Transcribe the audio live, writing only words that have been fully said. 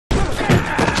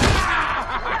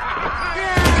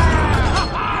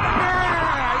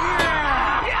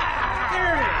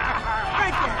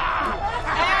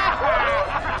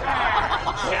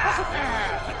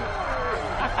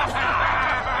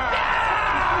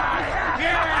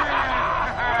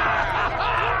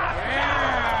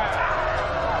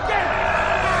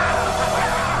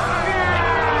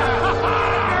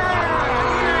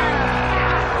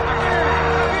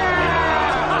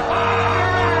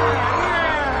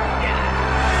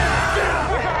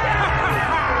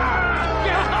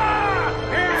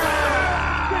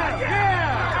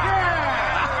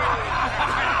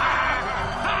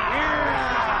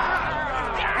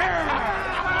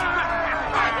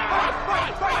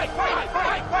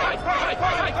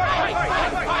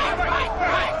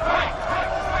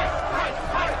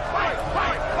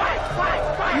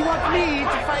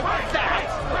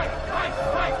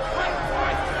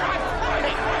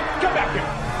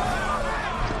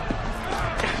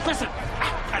Listen,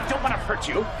 I don't want to hurt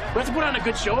you. Let's put on a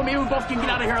good show and maybe we both can get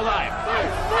out of here alive.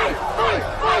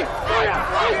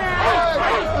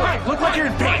 Look like you're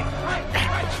in pain.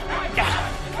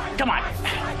 Come on.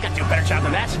 Gotta do a better job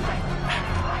than that.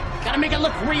 Gotta make it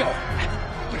look real.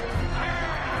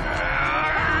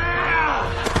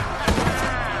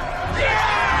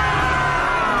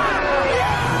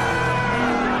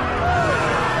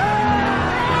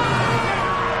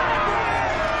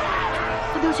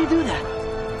 How does he do that?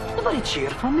 Nobody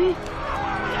cheered for me.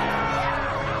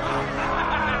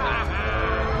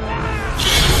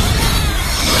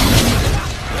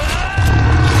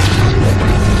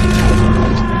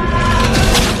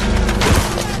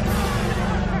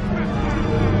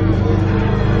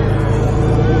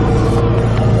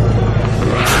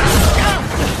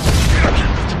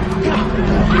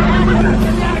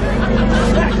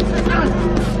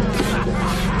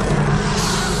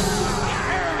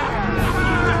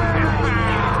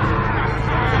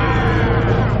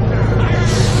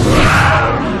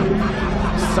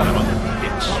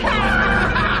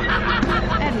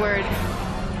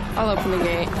 I'll open the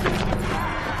gate.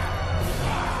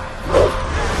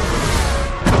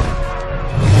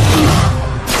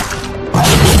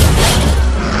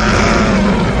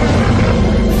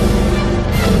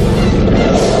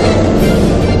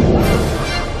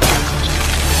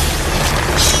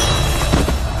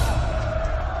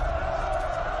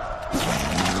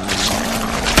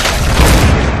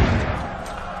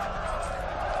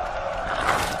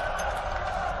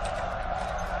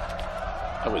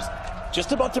 I was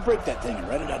just about to break that thing and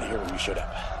run it out of here when you showed up.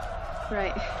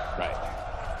 Right. Right.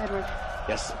 Edward.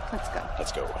 Yes? Let's go.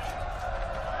 Let's go.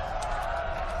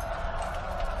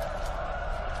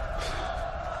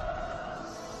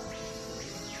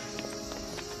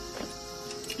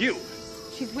 You!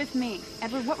 She's with me.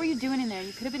 Edward, what were you doing in there?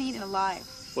 You could have been eaten alive.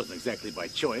 Wasn't exactly by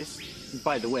choice.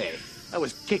 By the way, I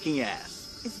was kicking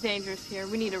ass. It's dangerous here.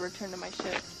 We need to return to my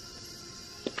ship.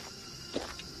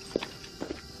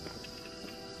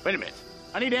 Wait a minute.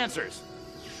 I need answers.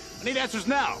 I need answers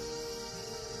now.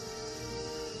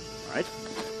 All right.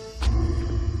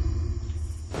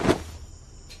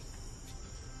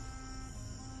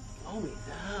 Slow me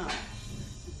down.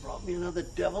 You brought me another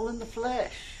devil in the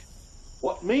flesh.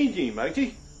 What mean ye,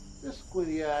 matey? This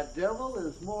squinty-eyed devil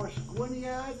is more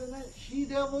squinty-eyed than that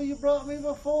she-devil you brought me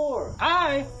before.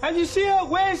 Aye, have you seen her?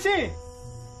 Where is he?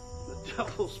 The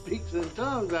devil speaks in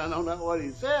tongues. I know not what he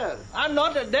says. I'm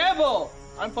not the devil.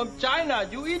 I'm from China,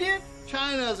 you idiot.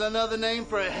 China's another name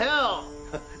for hell.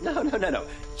 No.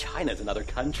 China's another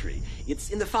country.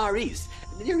 It's in the Far East,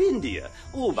 near India.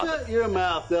 Oh, but... Shut your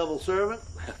mouth, devil servant.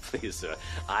 Please, sir.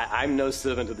 I'm no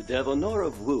servant of the devil, nor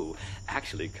of Wu.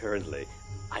 Actually, currently,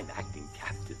 I'm acting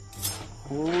captain.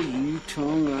 Hold ye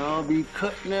tongue, I'll be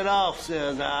cutting it off,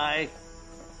 says I.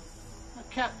 The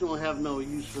captain will have no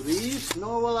use for these,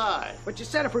 nor will I. But you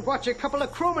said if we brought you a couple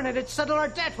of crewmen, it'd settle our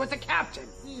debt with the captain.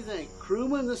 What do you think,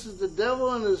 crewman? This is the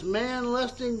devil and his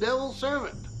man-lusting devil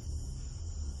servant.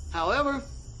 However,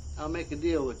 I'll make a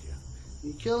deal with you.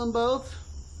 You kill them both,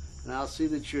 and I'll see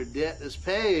that your debt is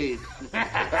paid.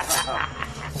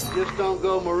 Just don't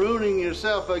go marooning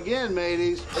yourself again,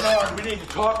 mateys. Lord, we need to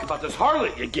talk about this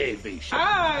harlot you gave me.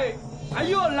 Aye, are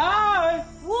you alive?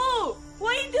 Woo!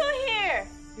 What are you doing here?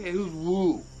 Hey, who's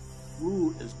Wu?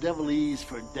 Wu is devilese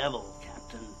for devil,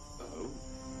 Captain. Oh.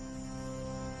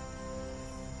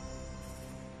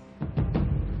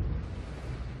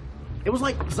 It was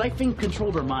like Zyfing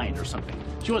controlled her mind or something.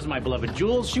 She wasn't my beloved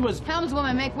Jules. She was...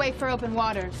 Helmswoman, make way for open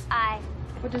waters. Aye.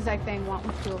 What does Zyfang want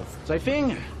with Jules?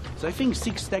 Zyfing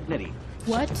seeks Stagnetti.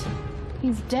 What?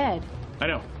 He's dead. I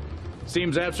know.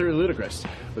 Seems absolutely ludicrous.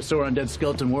 But so are undead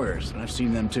skeleton warriors, and I've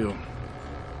seen them too.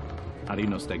 How do you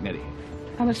know Stagnetti?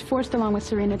 I was forced along with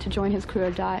Serena to join his crew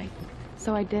or die.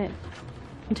 So I did.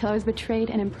 Until I was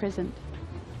betrayed and imprisoned.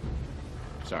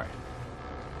 Sorry.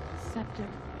 Scepter.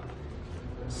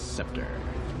 Scepter.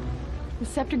 The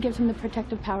scepter gives him the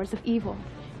protective powers of evil.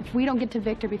 If we don't get to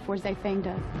Victor before Zyfang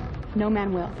does, no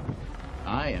man will.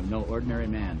 I am no ordinary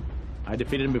man. I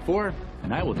defeated him before,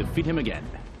 and I will defeat him again.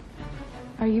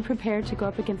 Are you prepared to go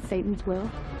up against Satan's will?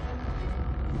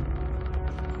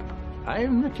 I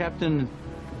am the captain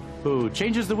who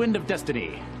changes the wind of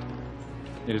destiny.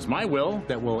 It is my will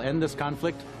that will end this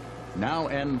conflict now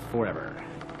and forever.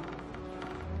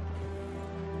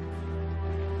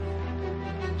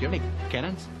 Do you have any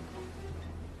cannons?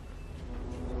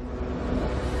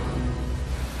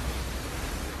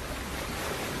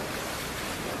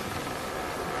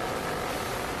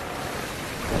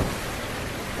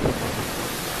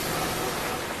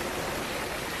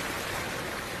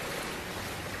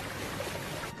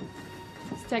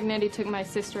 Stagnetti took my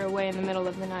sister away in the middle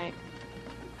of the night.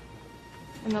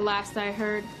 And the last I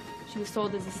heard, she was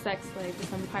sold as a sex slave to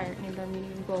some pirate named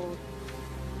Armenian Gold.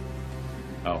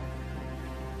 Oh.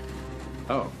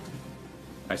 Oh.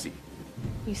 I see.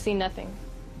 You see nothing.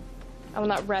 I will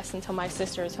not rest until my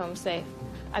sister is home safe.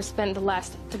 I've spent the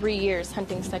last 3 years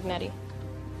hunting Stagnetti.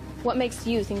 What makes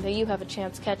you think that you have a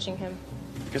chance catching him?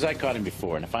 Because I caught him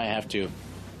before, and if I have to,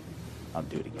 I'll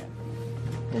do it again.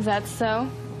 Is that so?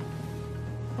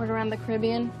 Word around the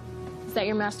Caribbean is that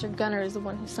your master gunner is the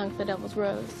one who sunk the Devil's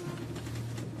Rose.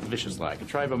 Vicious lie,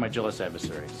 contrived by my jealous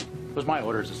adversaries. It was my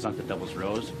orders that sunk the Devil's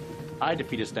Rose. I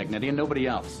defeated Stagnetti and nobody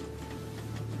else.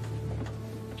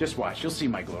 Just watch, you'll see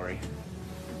my glory.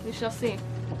 We shall see.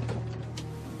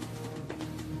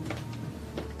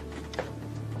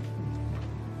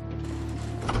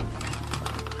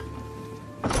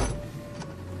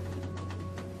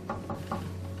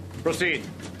 Proceed.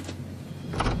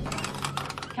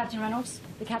 Captain Reynolds,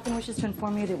 the captain wishes to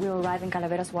inform you that we will arrive in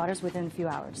Calaveras waters within a few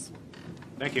hours.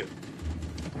 Thank you.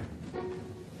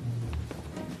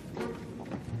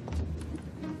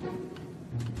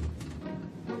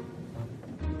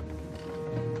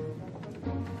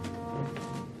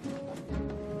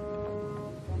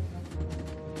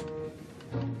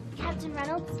 Captain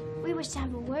Reynolds, we wish to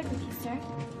have a word with you, sir.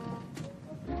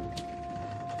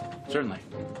 Certainly.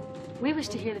 We wish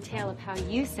to hear the tale of how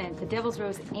you sent the Devil's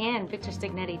Rose and Victor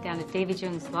Stagnetti down at Davy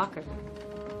Jones' locker.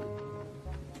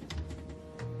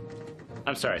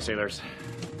 I'm sorry, sailors.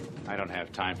 I don't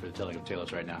have time for the telling of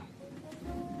tales right now.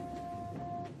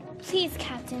 Please,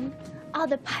 Captain. All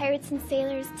the pirates and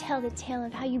sailors tell the tale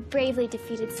of how you bravely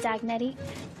defeated Stagnetti.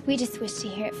 We just wish to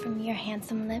hear it from your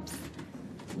handsome lips.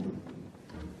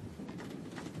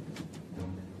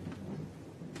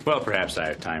 Well, perhaps I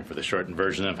have time for the shortened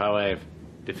version of how I've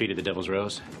defeated the Devil's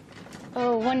Rose.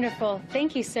 Oh, wonderful.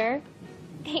 Thank you, sir.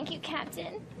 Thank you,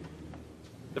 Captain.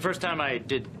 The first time I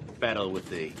did battle with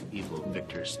the evil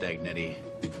Victor Stagnetti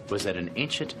was at an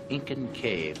ancient Incan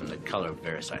cave in the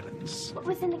Calaveras Islands. What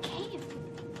was in the cave?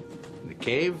 In the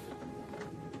cave,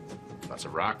 lots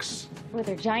of rocks. Were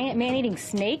there giant man-eating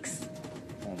snakes?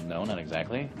 Well, no, not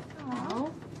exactly.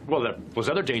 Oh. Well, there was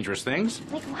other dangerous things.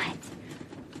 Like what?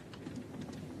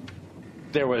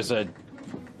 There was a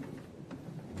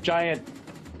giant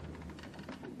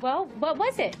Well, what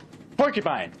was it?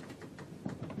 porcupine.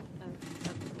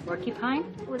 A porcupine?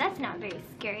 Well, that's not very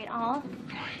scary at all.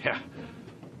 Yeah,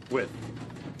 with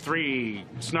 3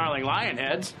 snarling lion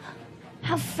heads.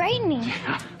 How frightening.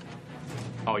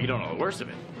 Oh, you don't know the worst of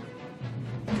it.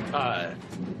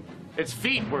 Its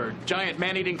feet were giant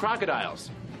man-eating crocodiles.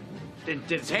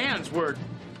 Its hands were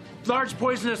large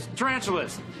poisonous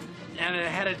tarantulas. And it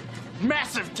had a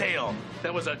massive tail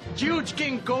that was a huge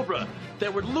king cobra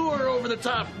that would lure over the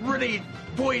top, ready,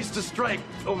 poised to strike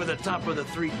over the top of the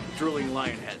 3 drooling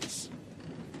lion heads.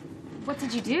 What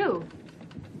did you do?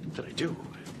 What did I do?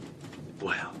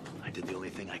 Well, I did the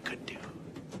only thing I could do.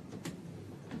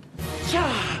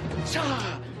 Cha!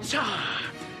 Cha! Cha!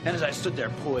 And as I stood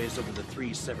there poised over the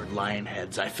 3 severed lion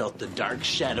heads, I felt the dark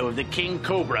shadow of the king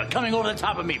cobra coming over the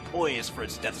top of me, poised for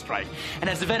its death strike. And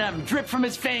as the venom dripped from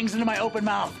its fangs into my open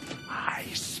mouth, I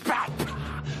spat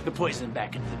the poison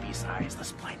back into the beast's eyes,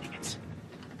 thus blinding it.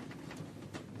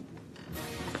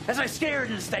 As I stared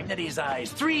into Stagnetti's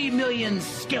eyes, 3 million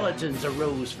skeletons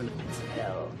arose from the pits of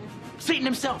hell. Satan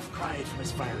himself cried from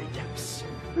his fiery depths.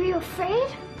 Were you afraid?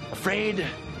 Afraid?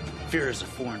 Fear is a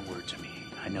foreign word to me.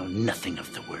 I know nothing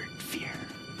of the word fear.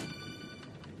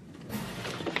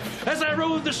 As I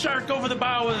rode the shark over the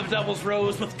bow of the Devil's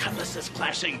Rose with cutlasses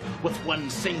clashing, with one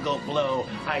single blow,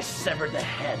 I severed the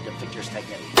head of Victor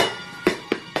Stagnetti.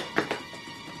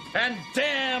 And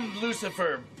damned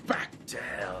Lucifer back to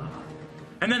hell.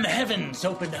 And then the heavens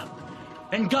opened up,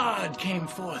 and God came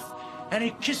forth, and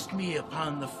he kissed me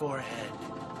upon the forehead.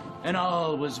 And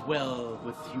all was well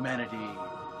with humanity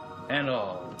and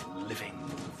all living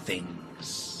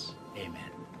things.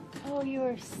 Amen. Oh, you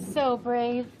are so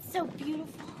brave. So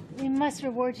beautiful. We must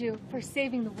reward you for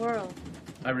saving the world.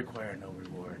 I require no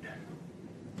reward.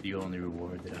 The only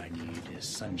reward that I need is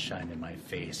sunshine in my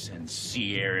face and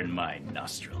sea air in my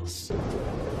nostrils.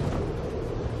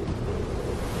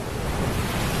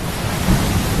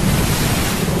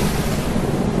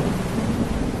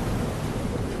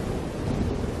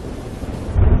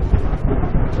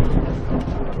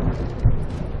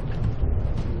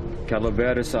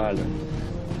 Calaveras Island.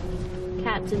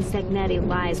 Captain Stagnetti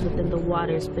lies within the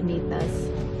waters beneath us.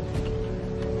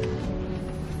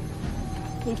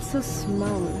 It's so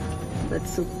small, but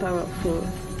so powerful.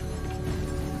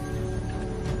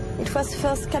 It was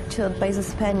first captured by the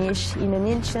Spanish in an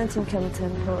ancient Incan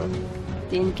temple.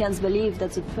 The Incans believe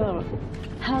that the pearl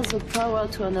has the power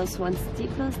to unearth one's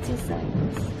deepest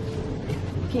desires.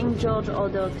 King George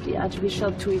ordered the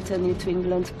Archbishop to return it to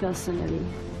England personally.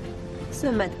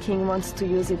 The Mad King wants to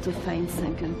use it to find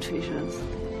sunken treasures.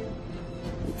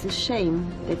 It's a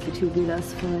shame that it will be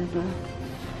lost forever.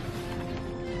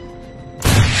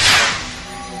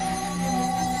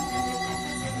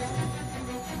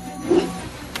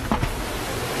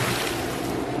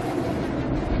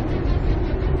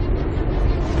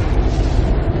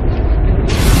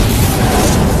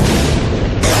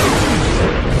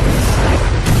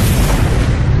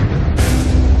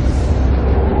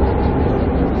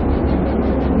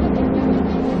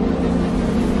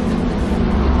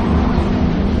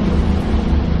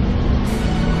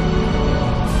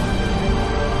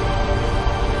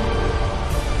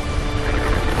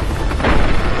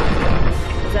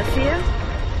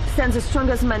 Send the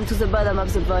strongest man to the bottom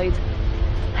of the void.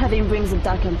 Have him bring the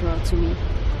Dark Emperor to me.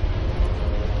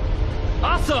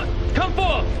 Assad, come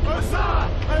forth!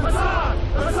 Assad! Assad!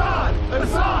 Assad!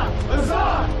 Assad!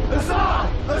 Assad!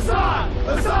 Assad! Assad!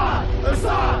 Assad!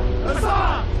 Assad!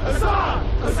 Assad! Assad!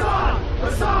 Assad!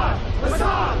 Assad!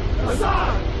 Assad!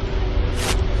 Assad!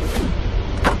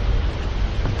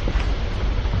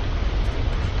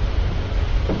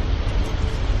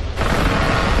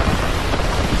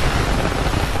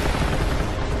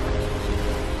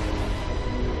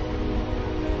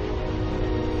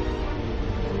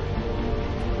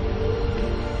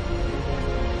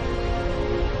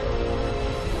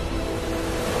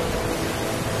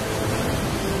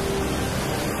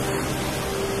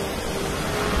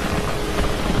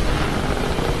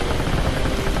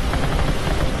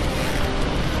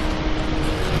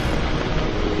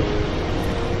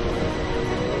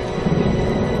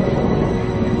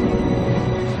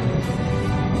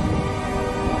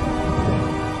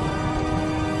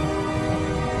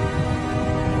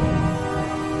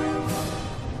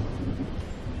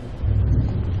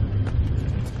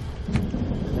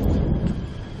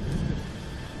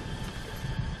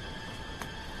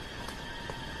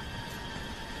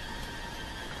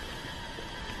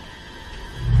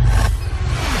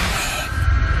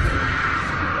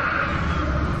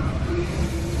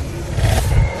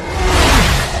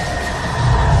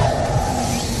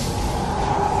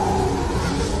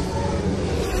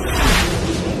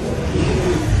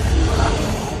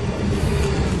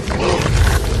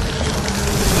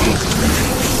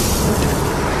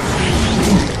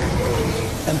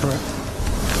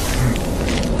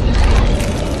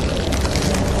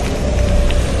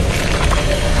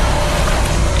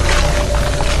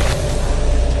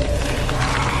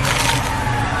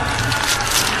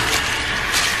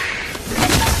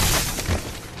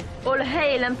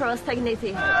 Emperor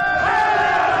Stagnetti.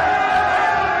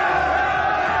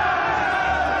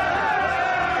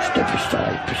 Step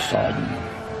aside, Poseidon.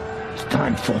 It's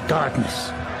time for darkness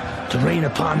to reign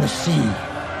upon the sea.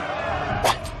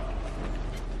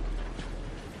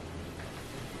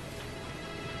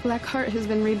 Blackheart has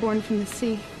been reborn from the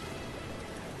sea.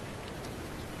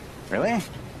 Really? I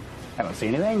don't see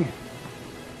anything.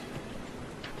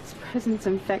 His presence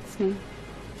infects me.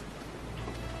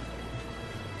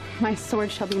 My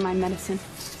sword shall be my medicine.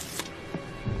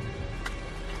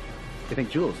 You think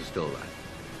Jules is still alive?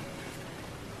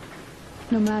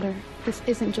 No matter. This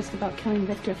isn't just about killing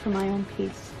Victor for my own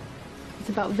peace. It's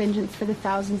about vengeance for the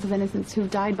thousands of innocents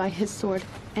who've died by his sword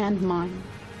and mine.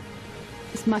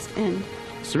 This must end.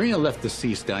 Serena left the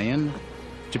sea stallion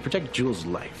to protect Jules'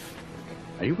 life.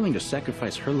 Are you willing to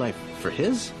sacrifice her life for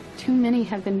his? Too many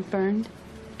have been burned,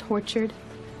 tortured,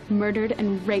 murdered,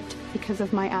 and raped because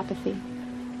of my apathy.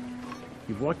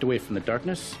 You've walked away from the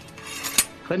darkness.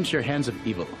 Cleanse your hands of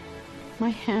evil. My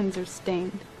hands are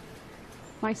stained.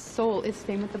 My soul is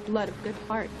stained with the blood of good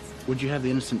hearts. Would you have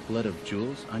the innocent blood of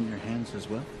Jules on your hands as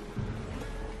well?